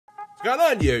What's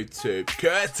going on YouTube?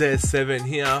 Curtis7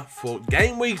 here for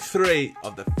Game Week 3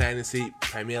 of the Fantasy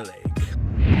Premier League.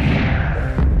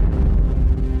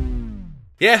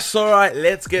 Yes, alright,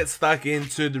 let's get stuck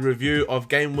into the review of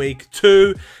Game Week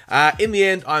 2. In the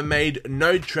end, I made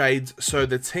no trades, so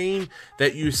the team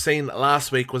that you've seen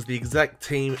last week was the exact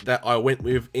team that I went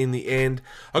with in the end.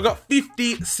 I got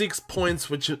 56 points,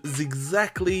 which is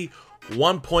exactly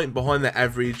 1 point behind the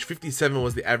average. 57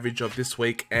 was the average of this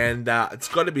week, and it's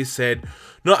got to be said,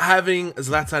 not having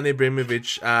Zlatan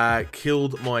Ibrahimovic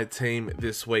killed my team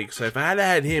this week. So if I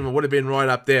had him, I would have been right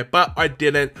up there, but I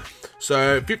didn't.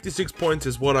 So 56 points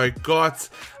is what I got.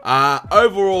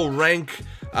 Overall rank,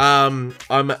 I'm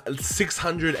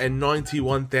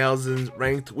 691,000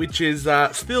 ranked, which is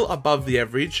still above the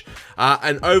average.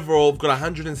 And overall, I've got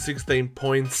 116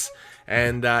 points,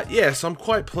 and yeah, so I'm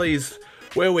quite pleased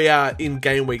where we are in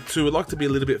Game Week 2. I'd like to be a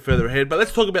little bit further ahead, but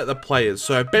let's talk about the players.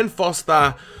 So Ben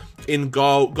Foster in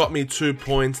goal got me 2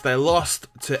 points. They lost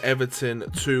to Everton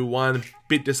 2-1.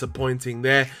 Bit disappointing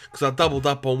there because I doubled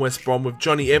up on West Brom with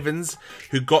Johnny Evans,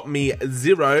 who got me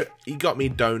 0. He got me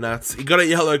donuts. He got a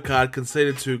yellow card,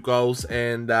 conceded 2 goals,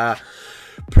 and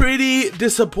pretty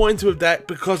disappointed with that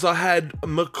because I had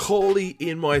Macaulay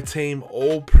in my team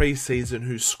all preseason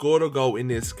who scored a goal in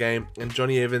this game, and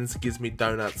Johnny Evans gives me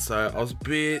donuts. So I was a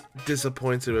bit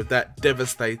disappointed with that,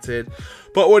 devastated.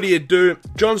 But what do you do?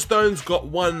 John Stones got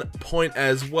 1 point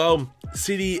as well.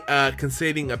 City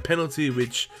conceding a penalty,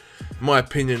 which in my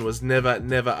opinion was never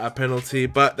a penalty,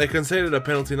 but they conceded a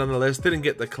penalty nonetheless. Didn't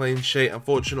get the clean sheet,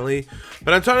 unfortunately.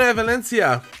 But Antonio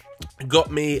Valencia got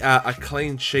me a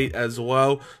clean sheet as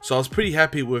well, so I was pretty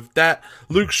happy with that.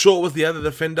 Luke Shaw was the other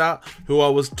defender who I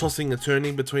was tossing and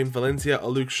turning between Valencia or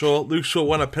Luke Shaw. Luke Shaw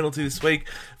won a penalty this week.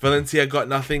 Valencia got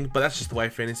nothing, but that's just the way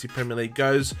Fantasy Premier League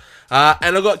goes.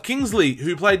 And I got Kingsley,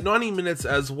 who played 90 minutes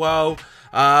as well.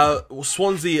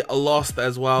 Swansea lost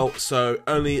as well, so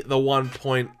only the 1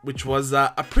 point, which was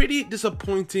a pretty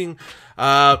disappointing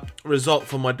result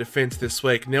for my defense this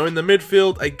week. Now in the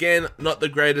midfield, again, not the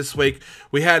greatest week.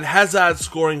 We had Hazard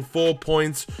scoring 4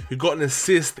 points, who got an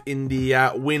assist in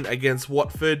the win against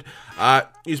Watford.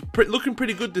 He's looking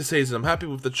pretty good this season. I'm happy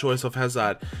with the choice of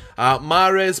Hazard.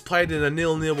 Mahrez played in a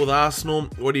 0-0 with Arsenal.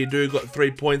 What do? Got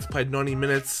 3 points, played 90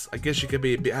 minutes. I guess you could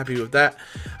be a bit happy with that.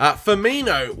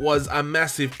 Firmino was a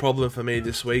massive problem for me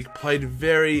this week. Played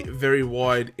very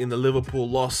wide in the Liverpool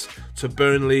loss to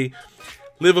Burnley.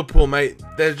 Liverpool, mate,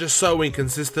 they're just so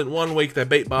inconsistent. 1 week they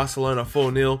beat Barcelona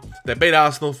 4-0, they beat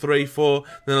Arsenal 3-4,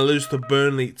 then they lose to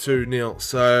Burnley 2-0.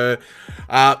 So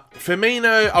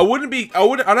Firmino,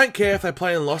 I don't care if they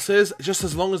play in losses, just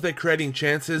as long as they're creating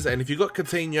chances. And if you got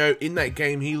Coutinho in that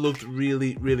game, he looked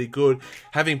really good,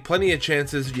 having plenty of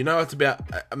chances. You know, it's about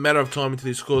a matter of time until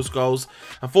he scores goals.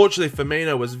 Unfortunately,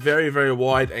 Firmino was very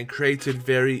wide and created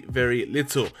very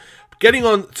little. Getting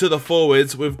on to the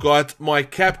forwards, we've got my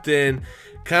captain,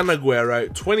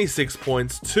 Canaguero, 26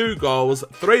 points, 2 goals,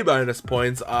 3 bonus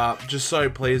points. Just so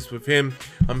pleased with him.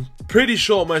 I'm pretty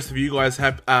sure most of you guys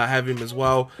have him as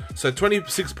well. So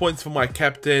 26 points for my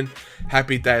captain.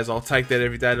 Happy days. I'll take that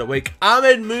every day of the week.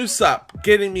 Ahmed Musa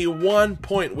getting me 1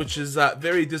 point, which is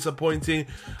very disappointing.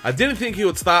 I didn't think he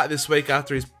would start this week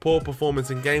after his poor performance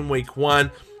in Game Week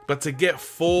 1. But to get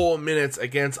 4 minutes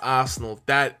against Arsenal,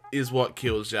 that is what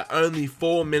kills you. Only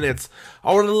 4 minutes.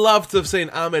 I would have loved to have seen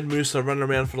Ahmed Musa run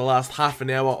around for the last half an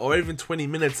hour or even 20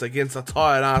 minutes against a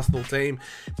tired Arsenal team.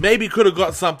 Maybe could have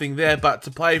got something there, but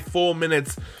to play 4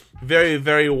 minutes,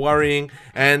 very worrying.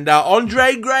 And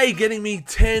Andre Gray getting me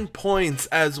 10 points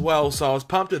as well, so I was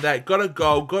pumped with that. Got a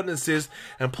goal, got an assist,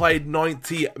 and played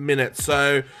 90 minutes.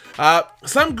 So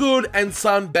some good and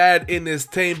some bad in this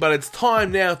team, but it's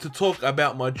time now to talk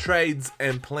about my trades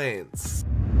and plans.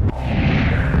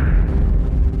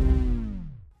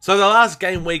 So the last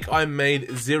game week I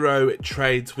made 0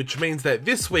 trades, which means that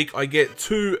this week I get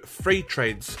 2 free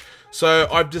trades. So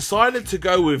I've decided to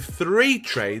go with 3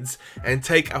 trades and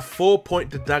take a 4-point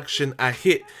deduction a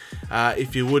hit,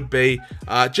 if you would be,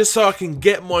 just so I can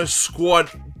get my squad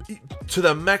to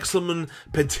the maximum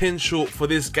potential for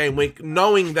this game week,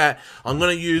 knowing that I'm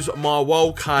going to use my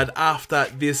wild card after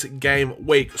this game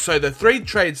week. So the 3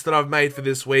 trades that I've made for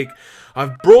this week,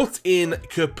 I've brought in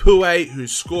Kapue, who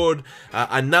scored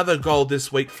another goal this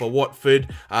week for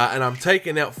Watford, and I'm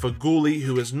taking out Faguli,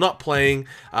 who is not playing.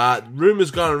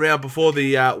 Rumours going around before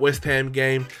the West Ham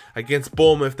game against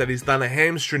Bournemouth that he's done a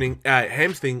hamstring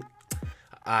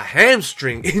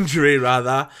injury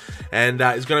rather, and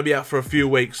is going to be out for a few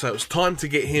weeks, so it's time to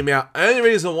get him out. Only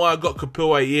reason why I got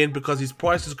Kapue in, because his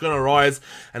price is going to rise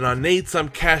and I need some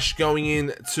cash going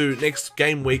in to next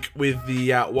game week with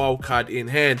the wild card in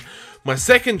hand. My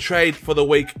second trade for the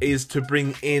week is to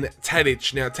bring in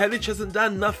Tadic. Now, Tadic hasn't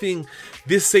done nothing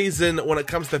this season when it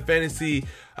comes to fantasy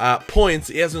points.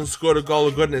 He hasn't scored a goal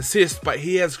or got an assist, but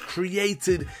he has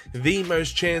created the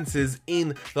most chances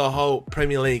in the whole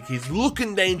Premier League. He's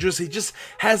looking dangerous. He just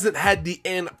hasn't had the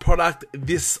end product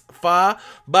this far.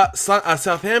 But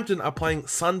Southampton are playing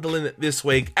Sunderland this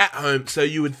week at home, so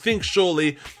you would think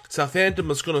surely Southampton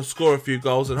was going to score a few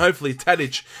goals, and hopefully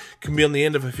Tadic can be on the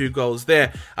end of a few goals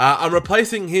there. I'm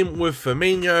replacing him with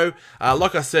Firmino.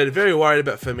 Like I said, very worried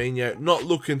about Firmino, not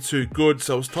looking too good,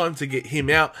 so it's time to get him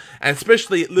out, and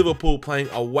especially Liverpool playing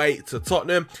away to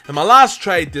Tottenham. And my last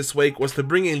trade this week was to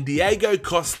bring in Diego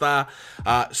Costa.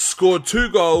 Scored 2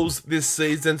 goals this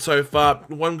season so far,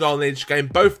 1 goal in each game,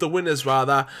 both the winners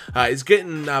rather. He's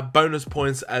getting bonus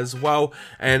points as well,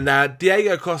 and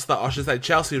Diego Costa, I should say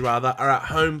Chelsea rather, are at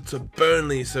home to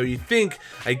Burnley. So you think,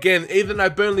 again, even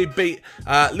though Burnley beat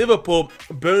Liverpool,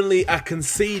 Burnley are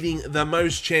conceding the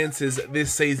most chances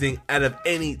this season out of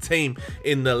any team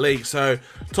in the league. So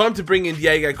time to bring in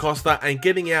Diego Costa and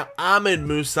getting out Ahmed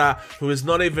Musa, who is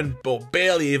not even, or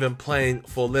barely even playing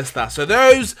for Leicester. So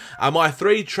those are my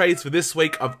 3 trades for this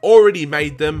week. I've already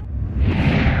made them.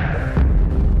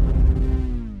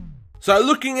 So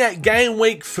looking at game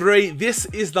week 3, this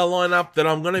is the lineup that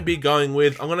I'm going to be going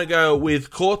with. I'm going to go with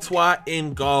Courtois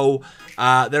in goal.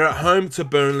 They're at home to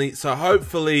Burnley, so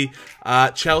hopefully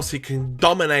Chelsea can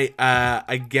dominate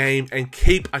a game and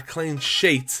keep a clean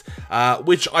sheet,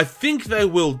 which I think they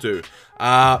will do.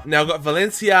 Now I've got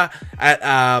Valencia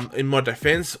at in my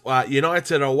defense.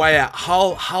 United away at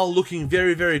Hull. Hull looking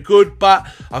very, very good, but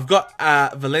I've got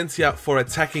Valencia for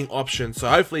attacking options, so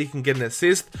hopefully he can get an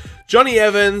assist. Johnny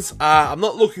Evans, I'm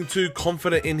not looking too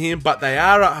confident in him, but they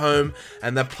are at home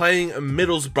and they're playing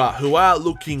Middlesbrough, who are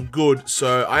looking good,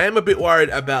 so I am a bit worried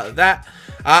about that.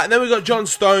 And then we've got John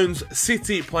Stones,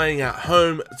 City playing at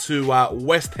home to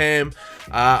West Ham.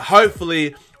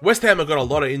 Hopefully West Ham have got a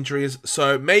lot of injuries,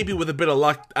 so maybe with a bit of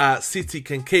luck, City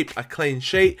can keep a clean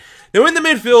sheet. Now in the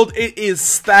midfield, it is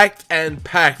stacked and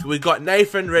packed. We've got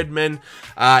Nathan Redmond.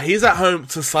 He's at home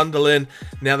to Sunderland.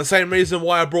 Now the same reason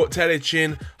why I brought Tadic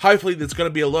in. Hopefully there's going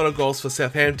to be a lot of goals for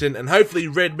Southampton, and hopefully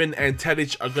Redmond and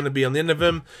Tadic are going to be on the end of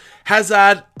him.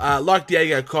 Hazard, like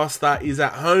Diego Costa, is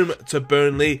at home to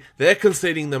Burnley. They're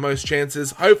conceding the most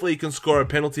chances. Hopefully he can score a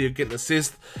penalty or get an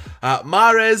assist.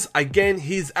 Mahrez, again,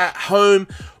 he's at home.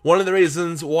 One of the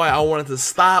reasons why I wanted to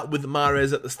start with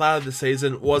Mahrez at the start of the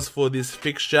season was for this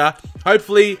fixture.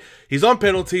 Hopefully he's on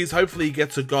penalties. Hopefully he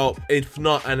gets a goal, if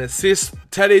not an assist.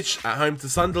 Tadic at home to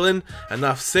Sunderland.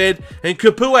 Enough said. And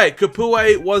Capoue.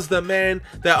 Capoue was the man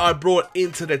that I brought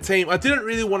into the team. I didn't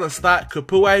really want to start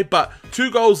Capoue, but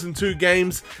 2 goals in 2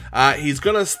 games. He's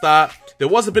going to start. There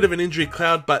was a bit of an injury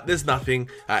cloud, but there's nothing.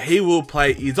 He will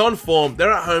play. He's on form.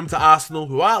 They're at home to Arsenal,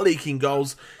 who are leaking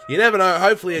goals. You never know.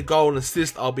 Hopefully a goal and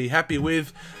assist I'll be happy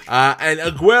with. And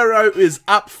Aguero is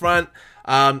up front.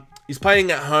 He's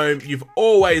playing at home. You've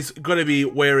always got to be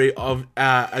wary of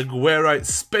Aguero,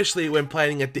 especially when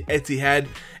playing at the Etihad.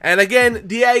 And again,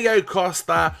 Diego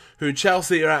Costa, who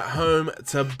Chelsea are at home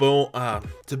to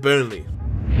Burnley.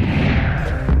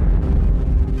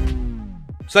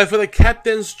 So for the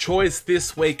captain's choice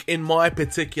this week in my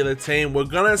particular team, we're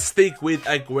going to stick with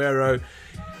Aguero.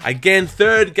 Again,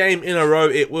 3rd game in a row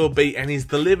it will be, and he's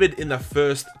delivered in the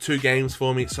first 2 games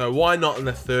for me, so why not in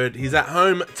the 3rd? He's at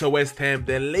home to West Ham.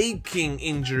 They're leaking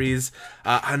injuries,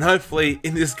 and hopefully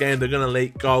in this game they're going to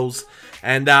leak goals.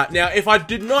 And now, if I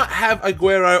did not have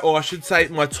Aguero, or I should say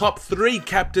my top 3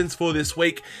 captains for this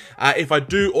week, if I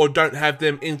do or don't have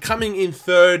them, coming in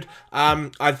 3rd,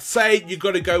 I'd say you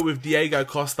got to go with Diego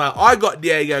Costa. I got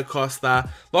Diego Costa.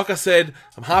 Like I said,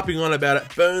 I'm harping on about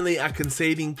it. Burnley are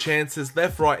conceding chances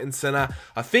left, right, and centre.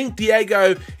 I think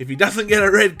Diego, if he doesn't get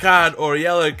a red card or a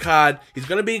yellow card, he's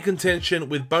going to be in contention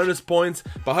with bonus points,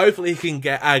 but hopefully he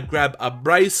can grab a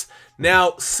brace.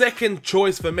 Now, second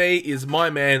choice for me is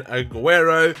my man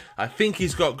Aguero. I think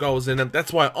he's got goals in him.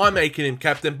 That's why I'm making him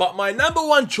captain. But my number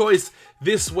 1 choice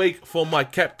this week for my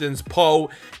captain's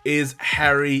poll is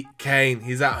Harry Kane.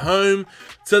 He's at home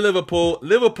to Liverpool.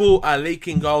 Liverpool are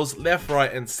leaking goals left,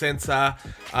 right, and centre.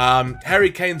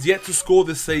 Harry Kane's yet to score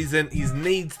this season. He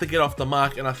needs to get off the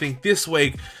mark, and I think this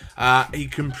week he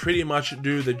can pretty much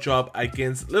do the job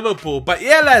against Liverpool. But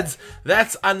yeah, lads,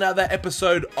 that's another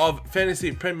episode of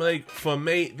Fantasy Premier League for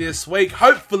me this week.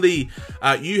 Hopefully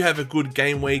you have a good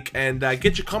game week, and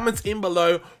get your comments in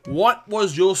below. What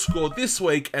was your score this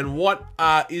week, and what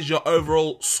is your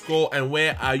overall score, and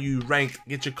where are you ranked?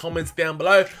 Get your comments down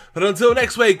below. But until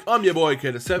next week, I'm your boy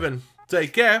Curtis7.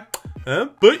 Take care,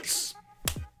 and peace.